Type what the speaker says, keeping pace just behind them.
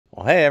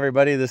Well, hey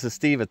everybody, this is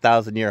Steve at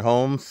 1000 Year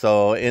Home.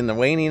 So in the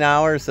waning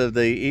hours of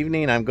the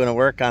evening, I'm going to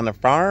work on the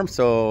farm,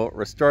 so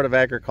restorative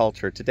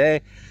agriculture. Today,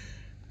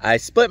 I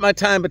split my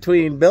time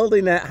between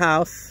building that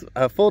house,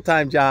 a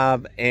full-time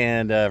job,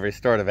 and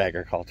restorative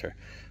agriculture.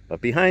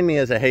 But behind me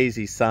is a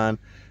hazy sun,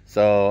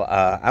 so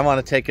I want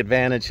to take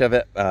advantage of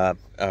it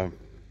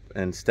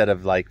instead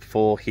of like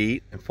full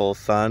heat and full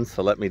sun,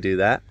 so let me do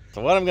that.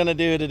 So what I'm going to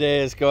do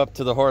today is go up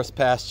to the horse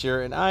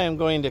pasture, and I am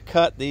going to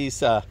cut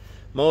these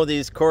mow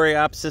these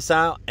Coreopsis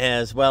out,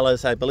 as well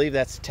as I believe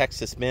that's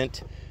Texas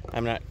mint.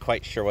 I'm not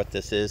quite sure what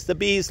this is. The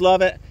bees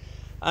love it.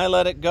 I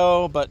let it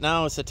go, but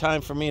now is the time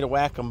for me to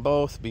whack them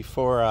both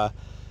before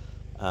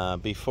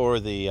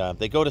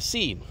they go to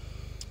seed.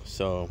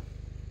 So,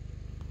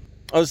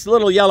 oh, it's a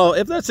little yellow.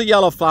 If that's a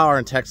yellow flower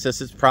in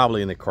Texas, it's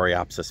probably in the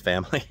Coreopsis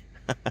family.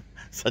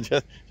 So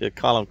just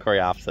call them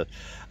Coreopsis.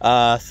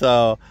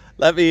 So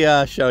let me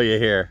show you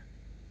here.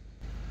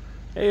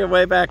 Hey, you're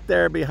way back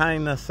there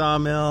behind the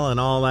sawmill and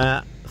all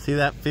that. See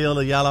that field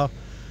of yellow?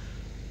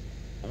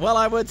 Well,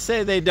 I would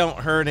say they don't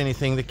hurt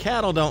anything. The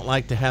cattle don't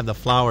like to have the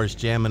flowers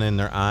jamming in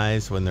their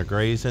eyes when they're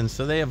grazing,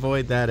 so they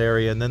avoid that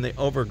area, and then they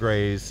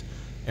overgraze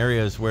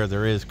areas where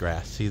there is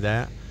grass. See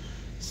that?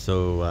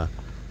 So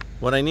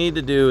what I need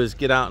to do is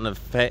get out in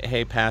the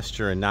hay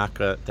pasture and knock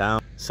it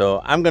down.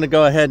 So I'm going to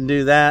go ahead and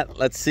do that.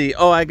 Let's see.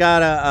 Oh,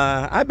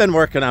 I've been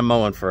working on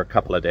mowing for a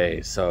couple of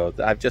days, so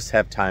I just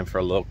have time for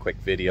a little quick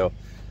video.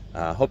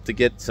 Hope to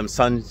get some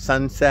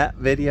sunset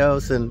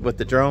videos and with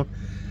the drone.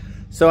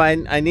 So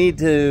I need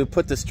to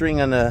put the string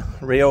on the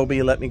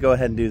RYOBI. Let me go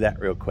ahead and do that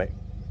real quick.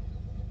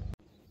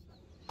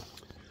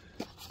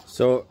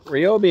 So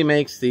RYOBI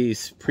makes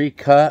these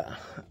pre-cut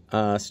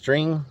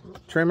string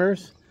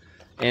trimmers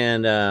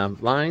and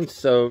lines.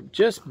 So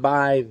just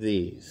buy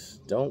these.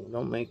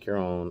 Don't make your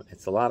own.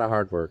 It's a lot of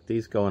hard work.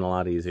 These go in a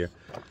lot easier.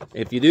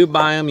 If you do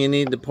buy them, you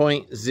need the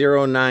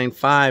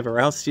 .095, or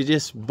else you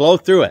just blow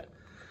through it,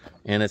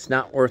 and it's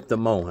not worth the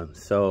mowing.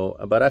 So,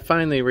 but I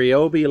find the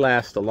RYOBI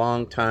lasts a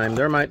long time.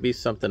 There might be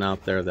something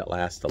out there that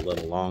lasts a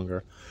little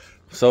longer.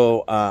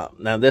 So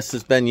now this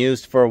has been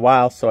used for a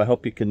while, so I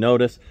hope you can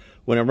notice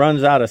when it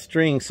runs out of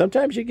string,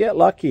 sometimes you get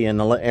lucky and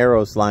the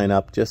arrows line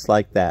up just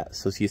like that.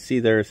 So you see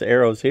there's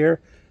arrows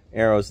here,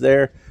 arrows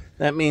there.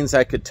 That means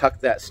I could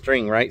tuck that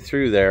string right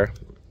through there.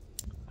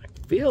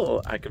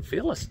 I could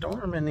feel a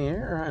storm in the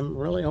air. I'm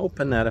really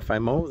hoping that if I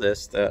mow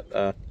this,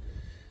 that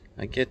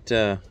I get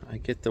the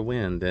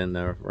wind and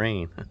the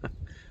rain.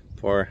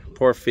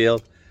 poor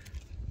field.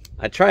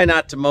 I try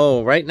not to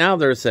mow. Right now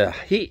there's a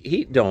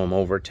heat dome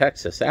over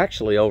Texas,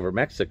 actually over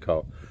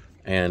Mexico,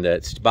 and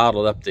it's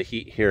bottled up the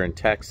heat here in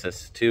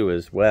Texas too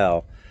as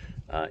well.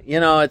 You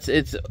know,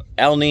 it's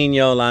El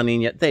Nino, La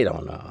Nina. They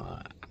don't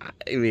know.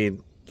 I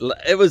mean,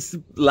 it was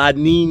La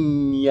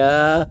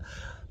Nina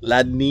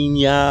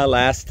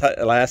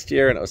last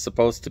year, and it was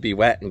supposed to be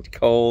wet and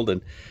cold,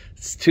 and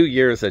it's 2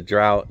 years of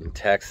drought in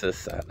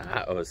Texas, and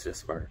it was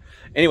just murder.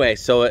 Anyway,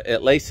 so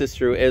it laces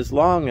through as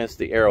long as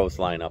the arrows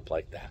line up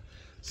like that.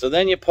 So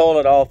then you pull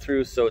it all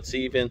through so it's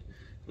even.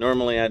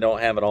 Normally I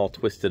don't have it all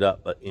twisted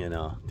up, but you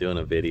know, doing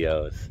a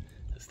video is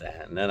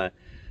that. And then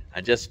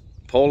I just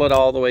pull it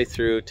all the way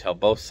through till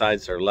both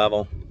sides are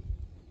level.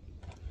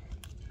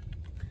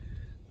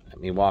 Let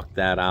me walk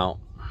that out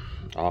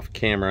off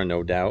camera,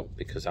 no doubt,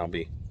 because I'll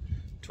be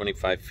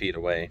 25 feet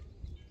away.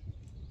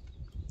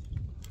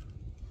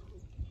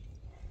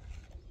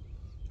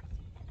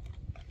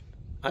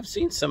 I've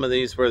seen some of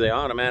these where they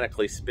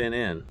automatically spin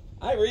in.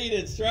 I read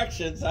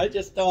instructions, I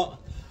just don't.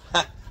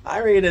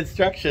 I read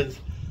instructions,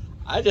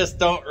 I just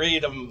don't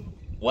read them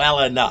well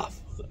enough.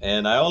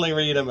 And I only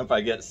read them if I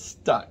get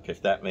stuck,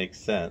 if that makes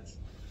sense.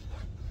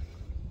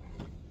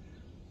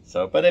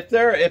 So, but if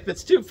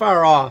it's too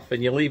far off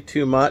and you leave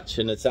too much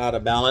and it's out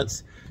of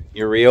balance,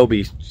 your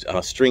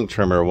RYOBI string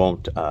trimmer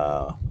won't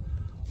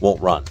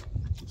run.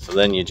 So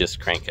then you just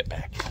crank it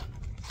back in.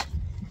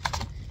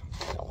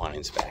 It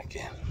winds back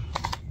in.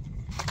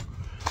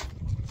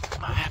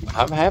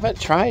 I haven't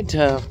tried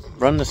to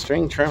run the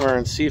string trimmer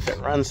and see if it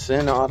runs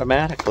in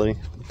automatically.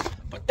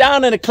 But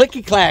down in a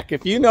clicky clack,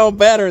 if you know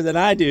better than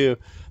I do,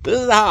 this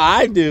is how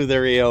I do the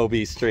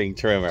RYOBI string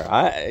trimmer.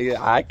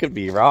 I could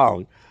be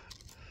wrong.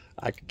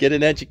 I could get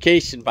an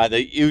education by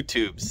the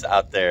YouTubes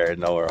out there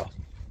in the world.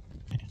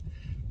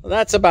 Well,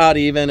 that's about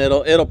even.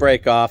 It'll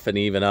break off and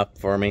even up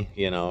for me.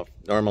 You know,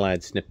 normally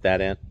I'd snip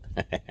that in.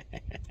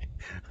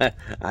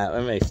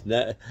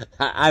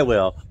 I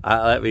will.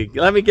 Let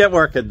me get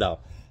working though.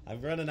 I'm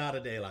running out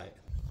of daylight.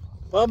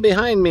 Well,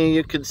 behind me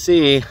you can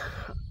see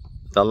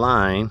the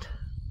line,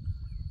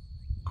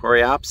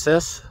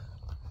 Coreopsis,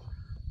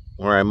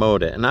 where I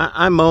mowed it. And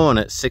I'm mowing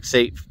it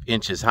 6-8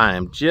 inches high.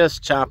 I'm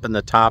just chopping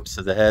the tops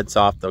of the heads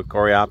off the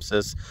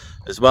Coreopsis,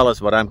 as well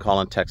as what I'm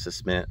calling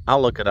Texas mint.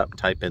 I'll look it up and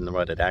type in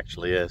what it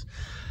actually is.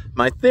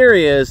 My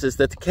theory is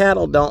that the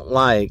cattle don't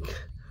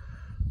like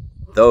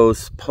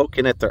those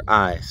poking at their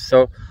eyes.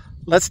 So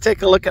let's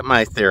take a look at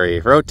my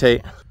theory.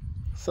 Rotate.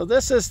 So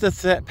this is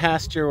the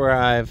pasture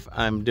where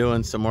I'm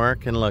doing some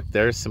work, and look,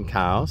 there's some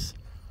cows.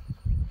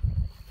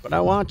 But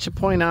I want to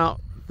point out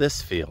this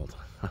field.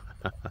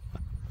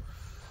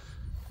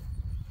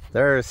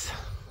 There's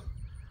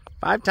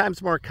 5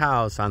 times more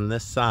cows on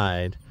this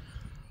side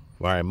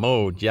where I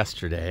mowed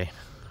yesterday,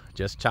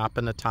 just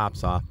chopping the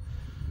tops off,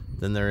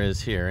 than there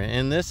is here.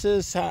 And this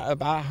is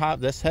about how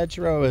this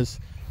hedgerow is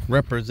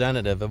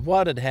representative of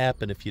what had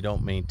happened if you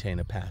don't maintain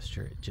a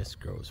pasture. It just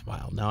grows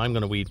wild. Now I'm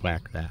going to weed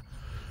whack that.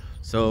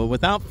 So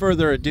without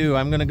further ado,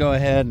 I'm going to go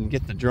ahead and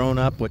get the drone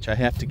up, which I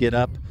have to get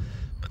up.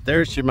 But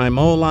there's my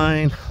mow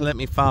line. Let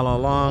me follow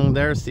along.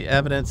 There's the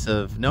evidence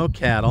of no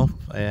cattle.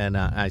 And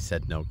I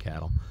said no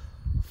cattle.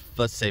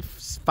 Let's say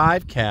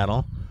 5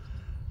 cattle.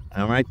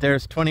 And right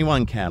there's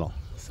 21 cattle.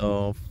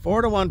 So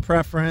 4-to-1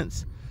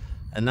 preference.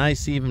 A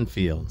nice even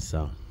field.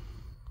 So,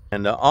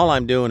 and all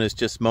I'm doing is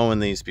just mowing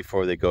these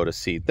before they go to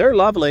seed. They're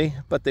lovely,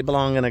 but they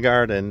belong in a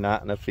garden,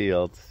 not in a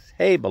field.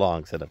 Hay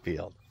belongs in a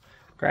field.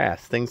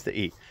 Grass, things to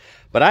eat.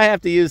 But I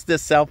have to use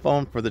this cell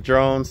phone for the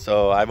drone,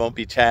 so I won't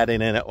be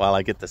chatting in it while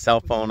I get the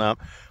cell phone up.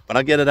 When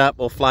I get it up,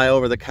 we'll fly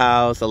over the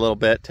cows a little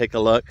bit, take a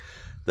look.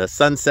 The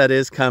sunset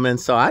is coming,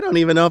 so I don't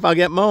even know if I'll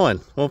get mowing.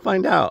 We'll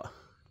find out.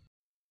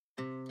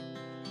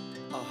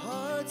 Our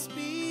hearts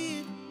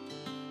beat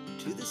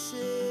to the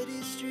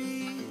city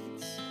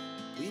streets.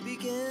 We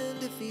began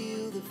to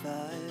feel the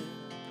fire.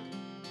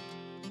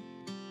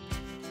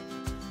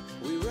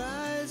 We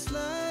rise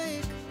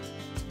like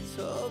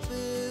tall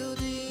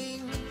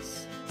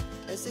buildings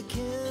as the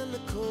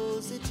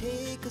chemicals, they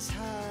take us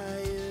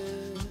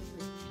higher.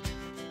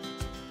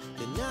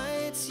 The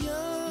night's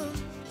young,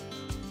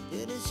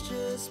 it has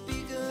just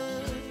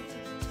begun,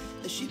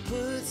 as she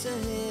puts her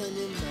hand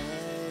in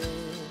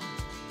mine.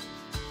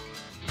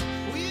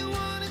 We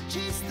wanna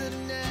chase the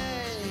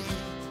night,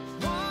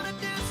 wanna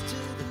dance to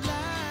the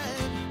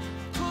light,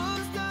 pull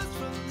the stars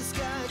from the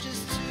sky,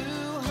 just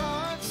 2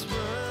 hearts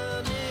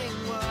running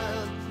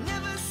wild.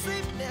 Never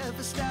sleep,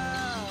 never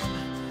stop,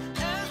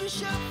 as we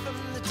shout from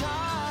the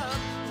top.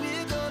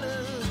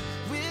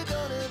 We're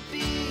gonna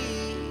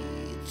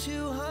be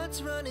 2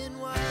 hearts running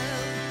wild.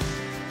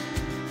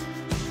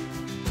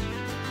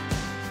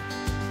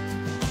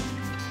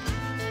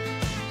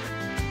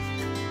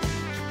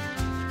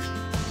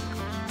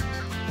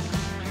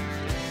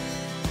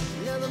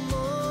 Now the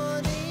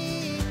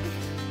morning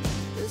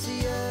is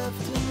the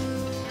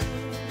afternoon.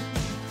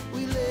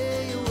 We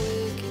lay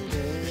awake in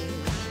bed.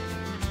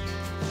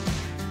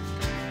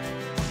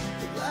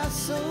 It laughs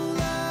so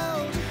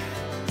loud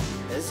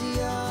as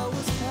the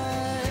hours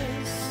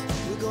pass.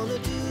 We're gonna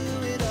do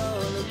it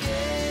all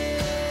again.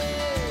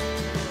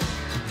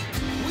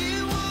 We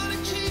wanna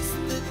chase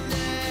the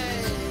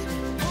night,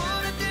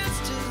 wanna dance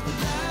to the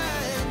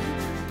light,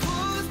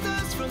 pull the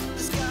stars from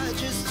the sky,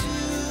 just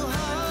 2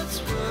 hearts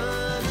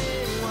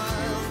running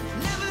wild.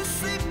 Never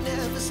sleep,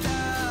 never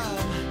stop,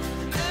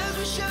 as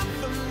we shout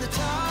from the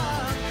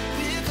top.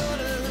 We're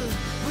gonna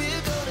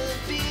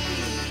be,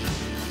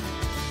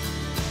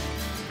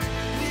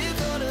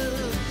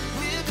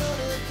 we're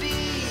gonna be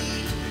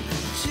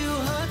 2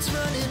 hearts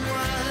running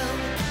wild.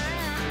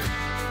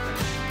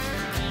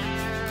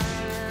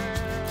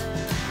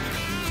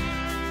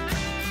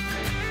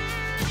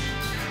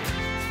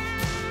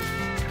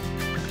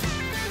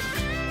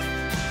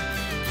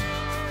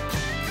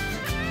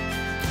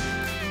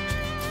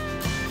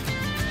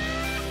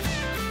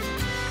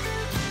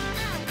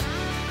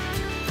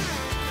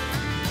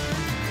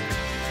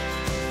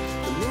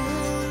 The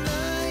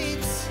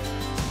moonlights.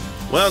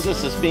 Well,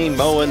 this is me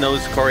mowing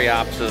those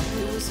Coreopsis.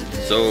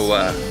 So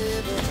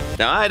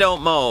now I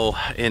don't mow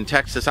in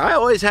Texas. I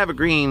always have a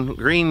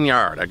green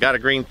yard. I got a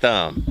green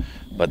thumb,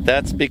 but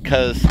that's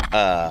because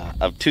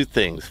of 2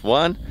 things.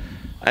 One,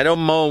 I don't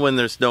mow when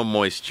there's no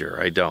moisture.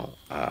 I don't.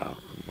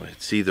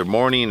 It's either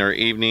morning or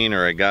evening,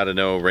 or I gotta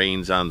know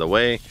rain's on the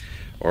way,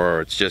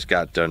 or it's just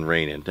got done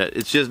raining.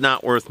 It's just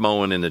not worth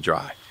mowing in the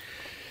dry.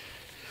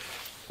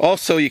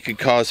 Also, you can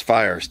cause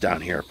fires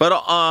down here. But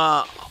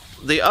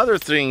the other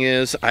thing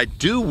is, I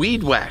do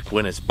weed whack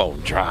when it's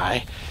bone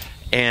dry,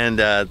 and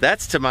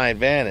that's to my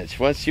advantage.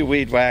 Once you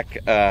weed whack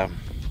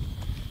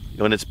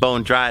when it's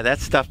bone dry, that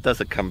stuff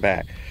doesn't come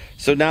back.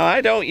 So now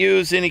I don't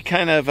use any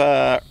kind of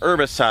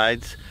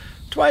herbicides.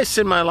 Twice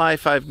in my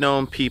life I've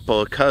known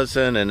people, a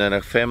cousin and then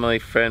a family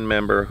friend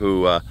member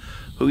who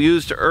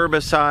used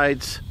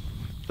herbicides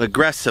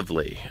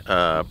aggressively.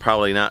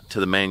 Probably not to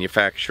the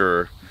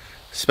manufacturer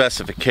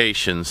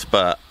specifications,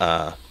 but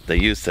they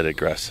used it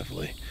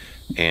aggressively.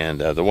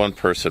 And the one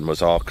person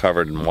was all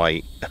covered in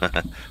white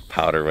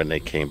powder when they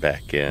came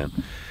back in.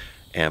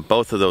 And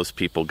both of those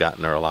people got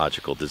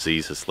neurological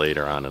diseases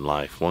later on in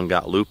life. One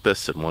got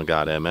lupus and one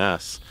got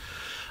MS.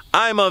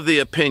 I'm of the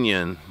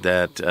opinion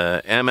that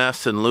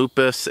MS and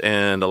lupus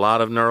and a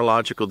lot of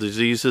neurological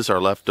diseases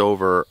are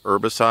leftover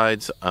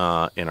herbicides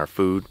in our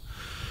food,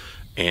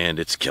 and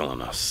it's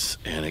killing us.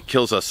 And it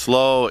kills us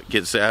slow. It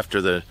gets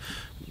after the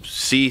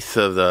sheath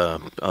of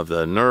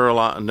the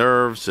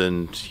nerves,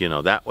 and you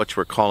know that which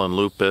we're calling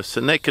lupus.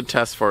 And they can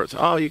test for it.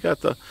 Oh, you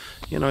got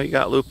you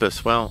got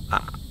lupus. Well,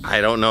 I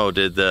don't know.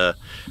 Did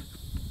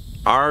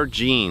our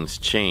genes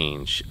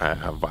change?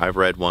 I've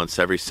read once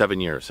every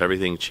 7 years,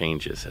 everything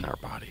changes in our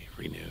body.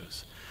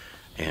 renews.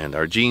 And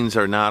our genes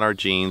are not our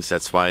genes.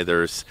 That's why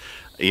there's,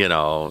 you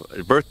know,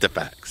 birth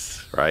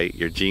defects, right?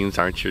 Your genes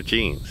aren't your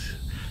genes.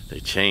 They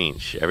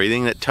change.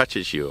 Everything that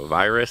touches you, a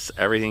virus,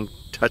 everything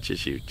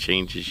touches you,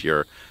 changes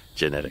your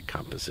genetic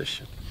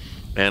composition.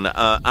 And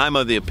I'm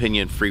of the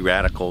opinion free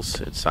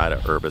radicals inside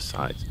of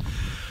herbicides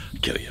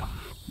kill you.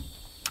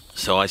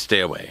 So I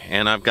stay away.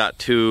 And I've got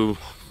 2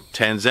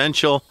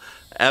 tangential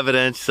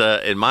evidence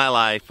in my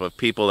life of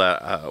people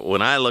that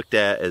when I looked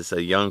at as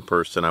a young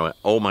person, I went,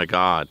 oh my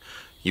God,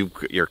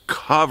 you're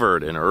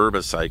covered in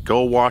herbicide.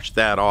 Go wash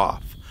that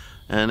off.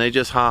 And they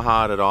just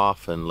ha-ha'd it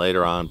off, and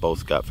later on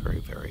both got very,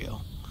 very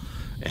ill.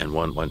 And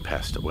one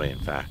passed away, in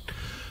fact.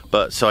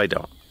 But so I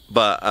don't.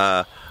 But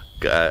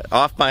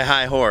off my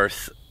high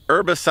horse,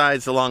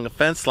 herbicides along the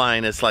fence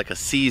line is like a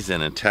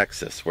season in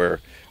Texas where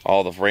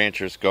all the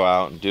ranchers go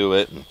out and do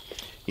it. And,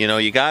 you know,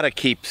 you got to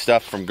keep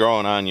stuff from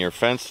growing on your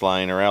fence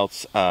line, or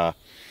else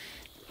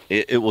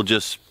it will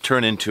just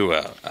turn into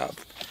a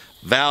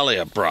valley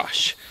of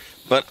brush.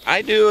 But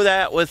I do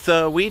that with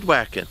weed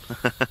whacking.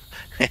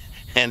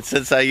 And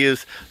since I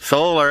use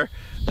solar,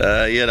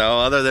 you know,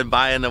 other than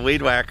buying the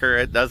weed whacker,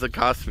 it doesn't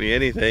cost me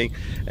anything.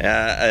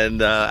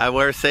 And I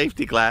wear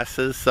safety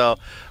glasses, so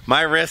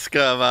my risk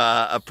of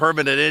a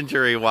permanent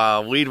injury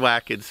while weed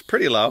whacking is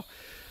pretty low.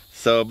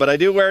 So, but I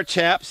do wear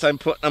chaps. I'm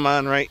putting them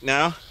on right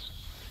now.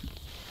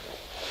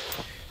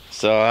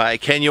 So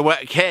can you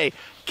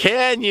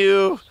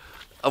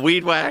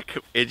weed whack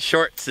in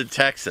shorts in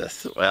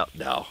Texas? Well,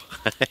 no.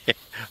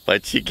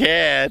 But you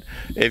can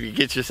if you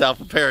get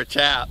yourself a pair of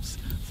chaps.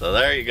 So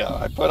there you go.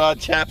 I put on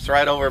chaps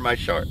right over my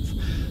shorts.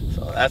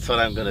 So that's what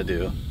I'm gonna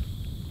do.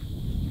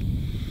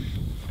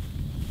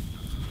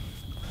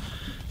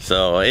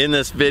 So in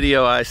this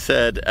video I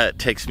said it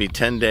takes me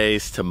 10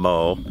 days to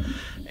mow,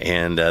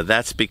 and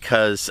that's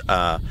because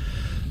I'm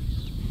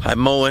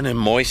mowing in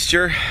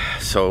moisture,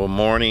 so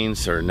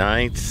mornings or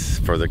nights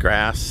for the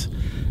grass.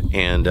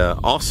 And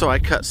also I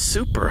cut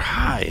super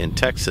high in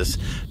Texas.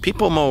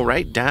 People mow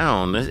right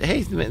down.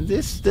 Hey,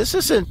 this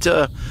isn't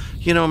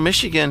you know,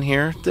 Michigan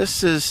here.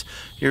 This is,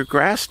 your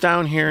grass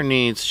down here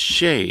needs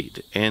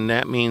shade, and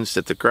that means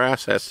that the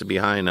grass has to be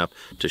high enough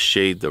to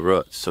shade the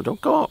roots. So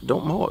don't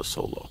mow it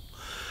so low.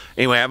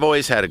 Anyway, I've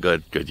always had a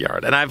good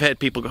yard, and I've had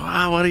people go,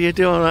 what are you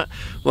doing?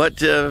 What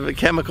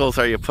chemicals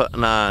are you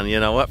putting on? You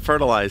know, what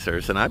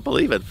fertilizers? And I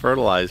believe in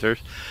fertilizers,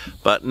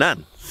 but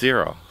none,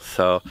 0.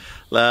 So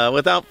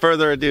without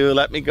further ado,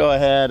 let me go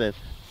ahead and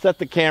set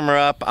the camera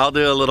up. I'll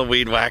do a little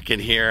weed whacking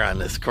here on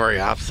this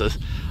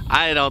Coreopsis.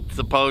 I don't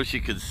suppose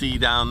you can see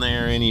down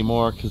there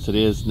anymore because it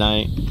is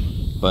night,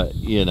 but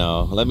you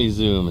know, let me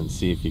zoom and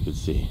see if you can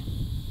see.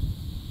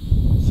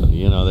 So,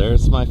 you know,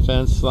 there's my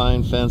fence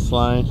line,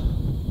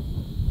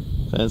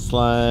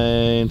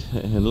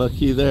 and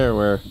looky there,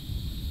 where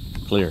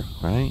clear,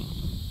 right?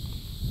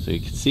 So you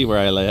can see where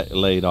I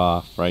laid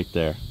off right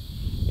there.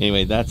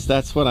 Anyway,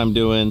 that's what I'm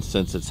doing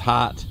since it's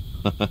hot.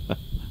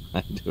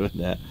 I'm doing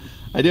that.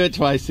 I do it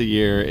twice a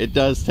year. It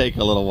does take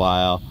a little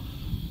while.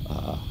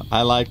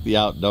 I like the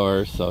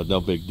outdoors, so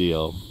no big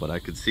deal. But I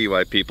can see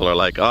why people are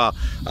like, oh,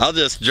 I'll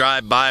just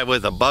drive by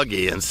with a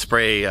buggy and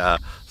spray.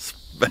 And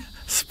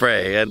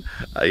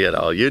you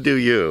know, you do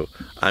you.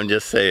 I'm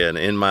just saying,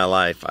 in my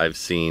life, I've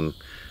seen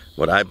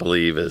what I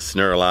believe is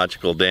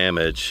neurological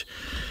damage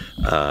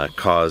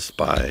caused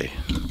by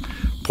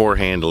poor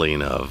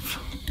handling of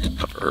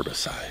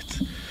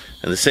herbicides.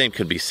 And the same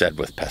could be said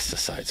with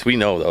pesticides. We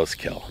know those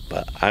kill,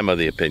 but I'm of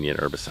the opinion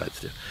herbicides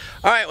do.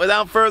 All right,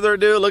 without further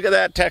ado, look at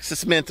that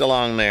Texas mint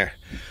along there.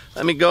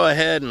 Let me go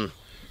ahead and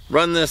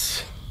run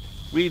this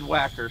weed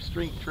whacker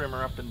string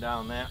trimmer up and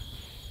down that.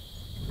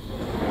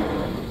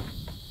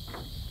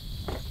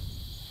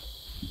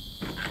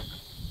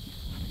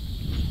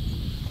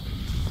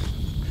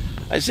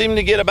 I seem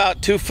to get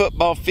about 2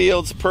 football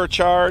fields per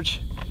charge,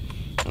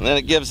 and then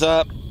it gives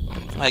up.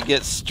 I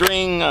get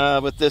string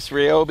with this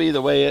RYOBI,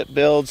 the way it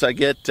builds, I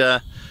get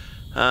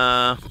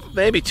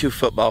maybe 2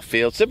 football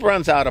fields. It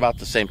runs out about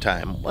the same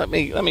time. Let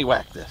me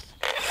whack this.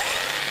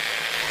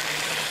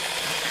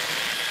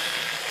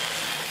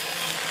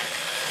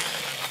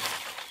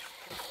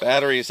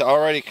 Battery's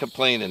already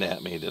complaining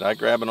at me. Did I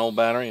grab an old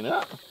battery? No,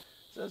 it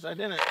says I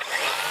didn't.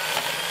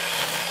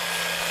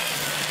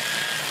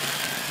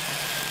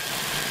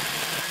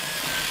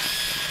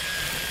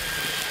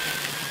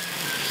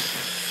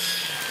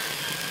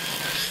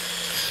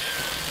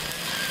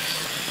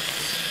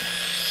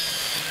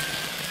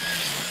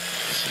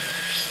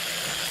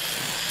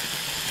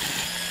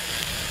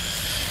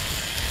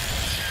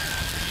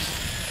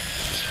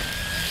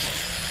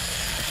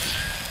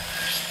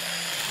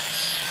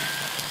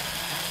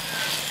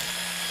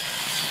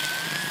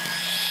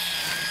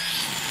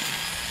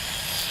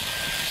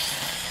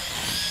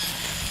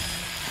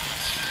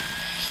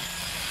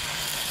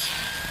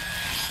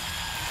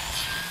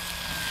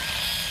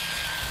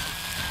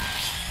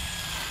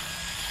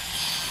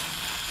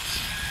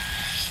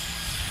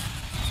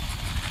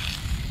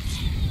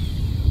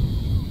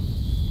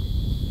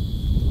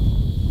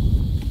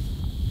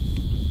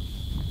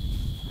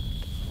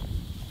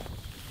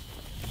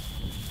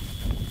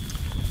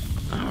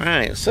 All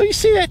right, so you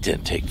see that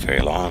didn't take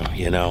very long,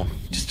 you know,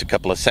 just a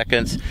couple of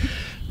seconds.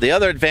 The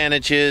other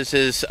advantage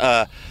is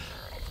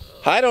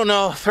I don't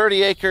know,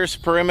 30 acres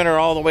perimeter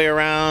all the way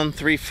around,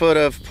 3 foot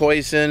of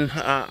poison.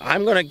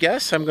 I'm gonna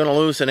guess I'm gonna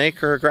lose an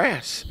acre of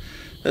grass.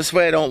 This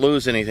way I don't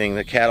lose anything.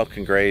 The cattle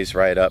can graze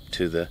right up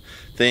to the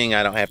thing.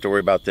 I don't have to worry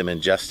about them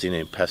ingesting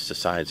any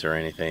pesticides or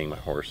anything, my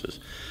horses.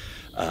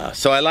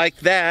 So I like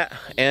that.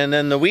 And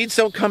then the weeds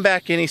don't come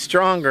back any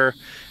stronger.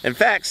 In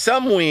fact,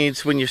 some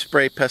weeds, when you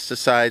spray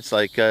pesticides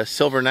like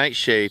silver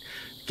nightshade,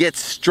 get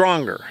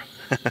stronger.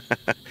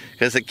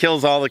 Because it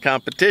kills all the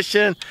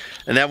competition,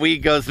 and that weed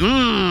goes,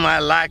 I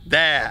like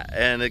that,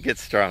 and it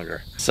gets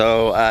stronger.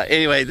 So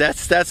anyway,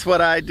 that's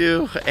what I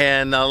do.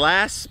 And the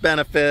last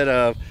benefit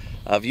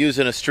of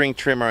using a string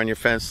trimmer on your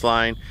fence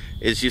line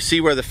is you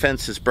see where the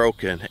fence is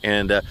broken.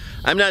 And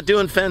I'm not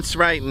doing fence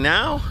right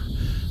now,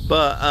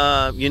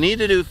 but you need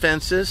to do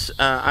fences.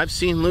 I've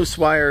seen loose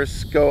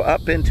wires go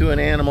up into an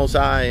animal's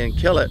eye and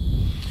kill it.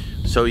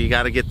 So you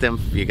got to get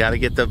them. You got to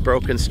get the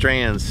broken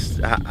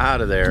strands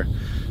out of there.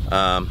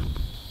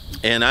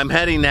 And I'm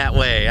heading that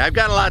way. I've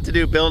got a lot to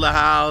do, build a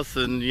house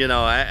and, you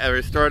know,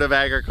 restorative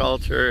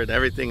agriculture and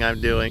everything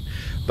I'm doing.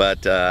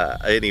 But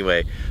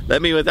anyway,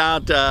 let me,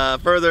 without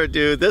further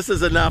ado, this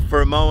is enough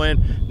for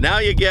mowing. Now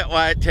you get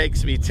why it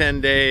takes me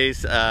 10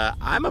 days.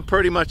 I'm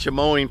pretty much a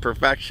mowing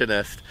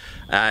perfectionist.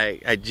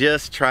 I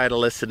just try to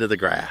listen to the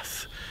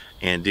grass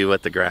and do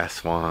what the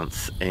grass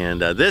wants.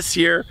 And this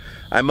year,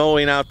 I'm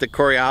mowing out the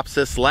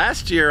Coreopsis.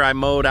 Last year, I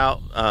mowed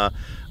out the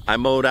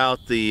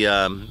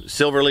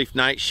silverleaf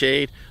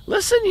nightshade.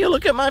 Listen, you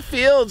look at my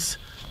fields.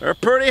 They're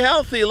pretty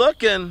healthy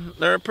looking.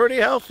 They're pretty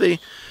healthy.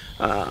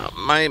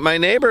 My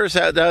neighbors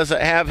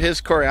doesn't have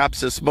his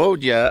Coreopsis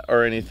mowed yet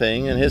or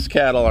anything, and his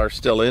cattle are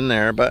still in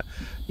there. But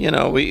you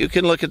know, you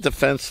can look at the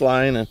fence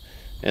line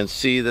and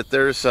see that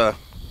there's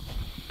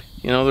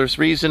you know, there's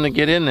reason to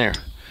get in there.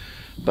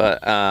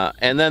 But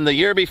and then the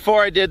year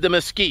before I did the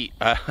mesquite.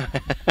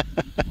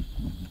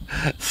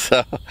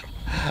 So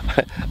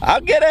I'll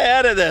get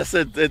ahead of this.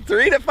 In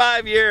 3 to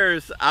 5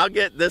 years, I'll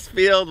get, this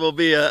field will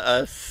be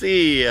a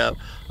sea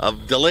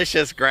of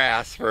delicious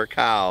grass for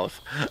cows.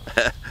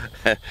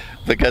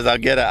 Because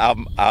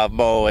I'll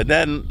mow. And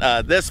then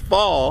this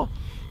fall,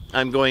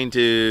 I'm going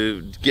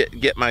to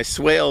get my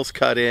swales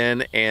cut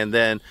in and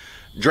then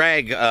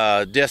drag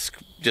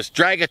just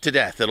drag it to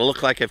death. It'll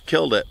look like I've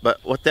killed it,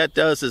 but what that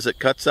does is it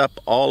cuts up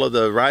all of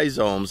the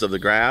rhizomes of the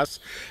grass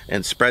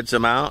and spreads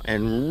them out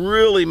and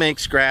really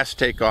makes grass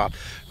take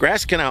off.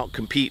 Grass can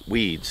outcompete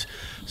weeds.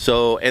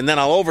 So, and then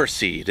I'll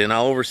overseed, and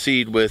I'll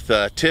overseed with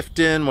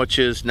Tifton, which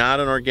is not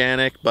an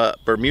organic,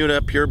 but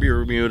Bermuda, pure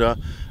Bermuda,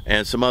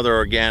 and some other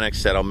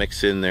organics that I'll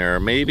mix in there.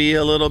 Maybe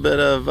a little bit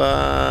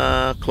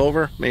of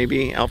clover,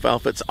 maybe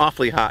alfalfa. It's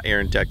awfully hot here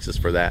in Texas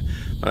for that.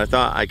 But I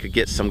thought I could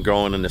get some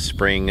growing in the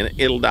spring, and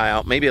it'll die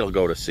out. Maybe it'll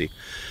go to seed.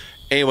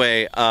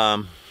 Anyway,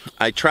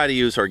 I try to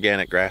use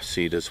organic grass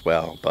seed as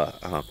well,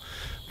 but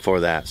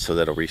for that, so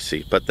that'll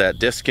reseed. But that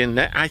diskin,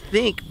 I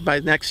think by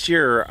next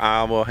year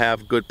I will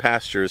have good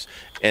pastures,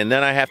 and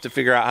then I have to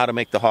figure out how to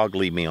make the hog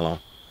leave me alone.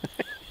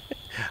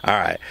 All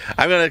right,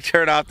 I'm gonna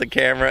turn off the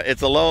camera.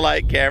 It's a low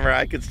light camera.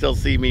 I can still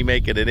see me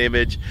making an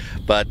image,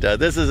 but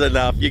this is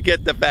enough. You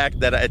get the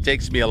fact that it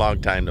takes me a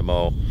long time to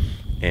mow,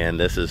 and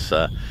this is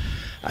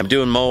I'm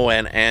doing mow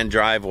and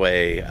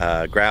driveway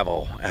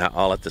gravel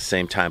all at the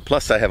same time.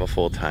 Plus I have a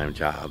full-time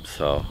job,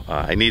 so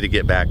I need to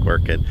get back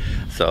working.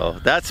 So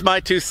that's my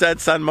 2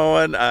 cents on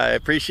mowing. I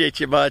appreciate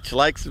you much.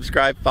 Like,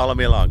 subscribe, follow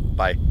me along.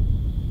 Bye.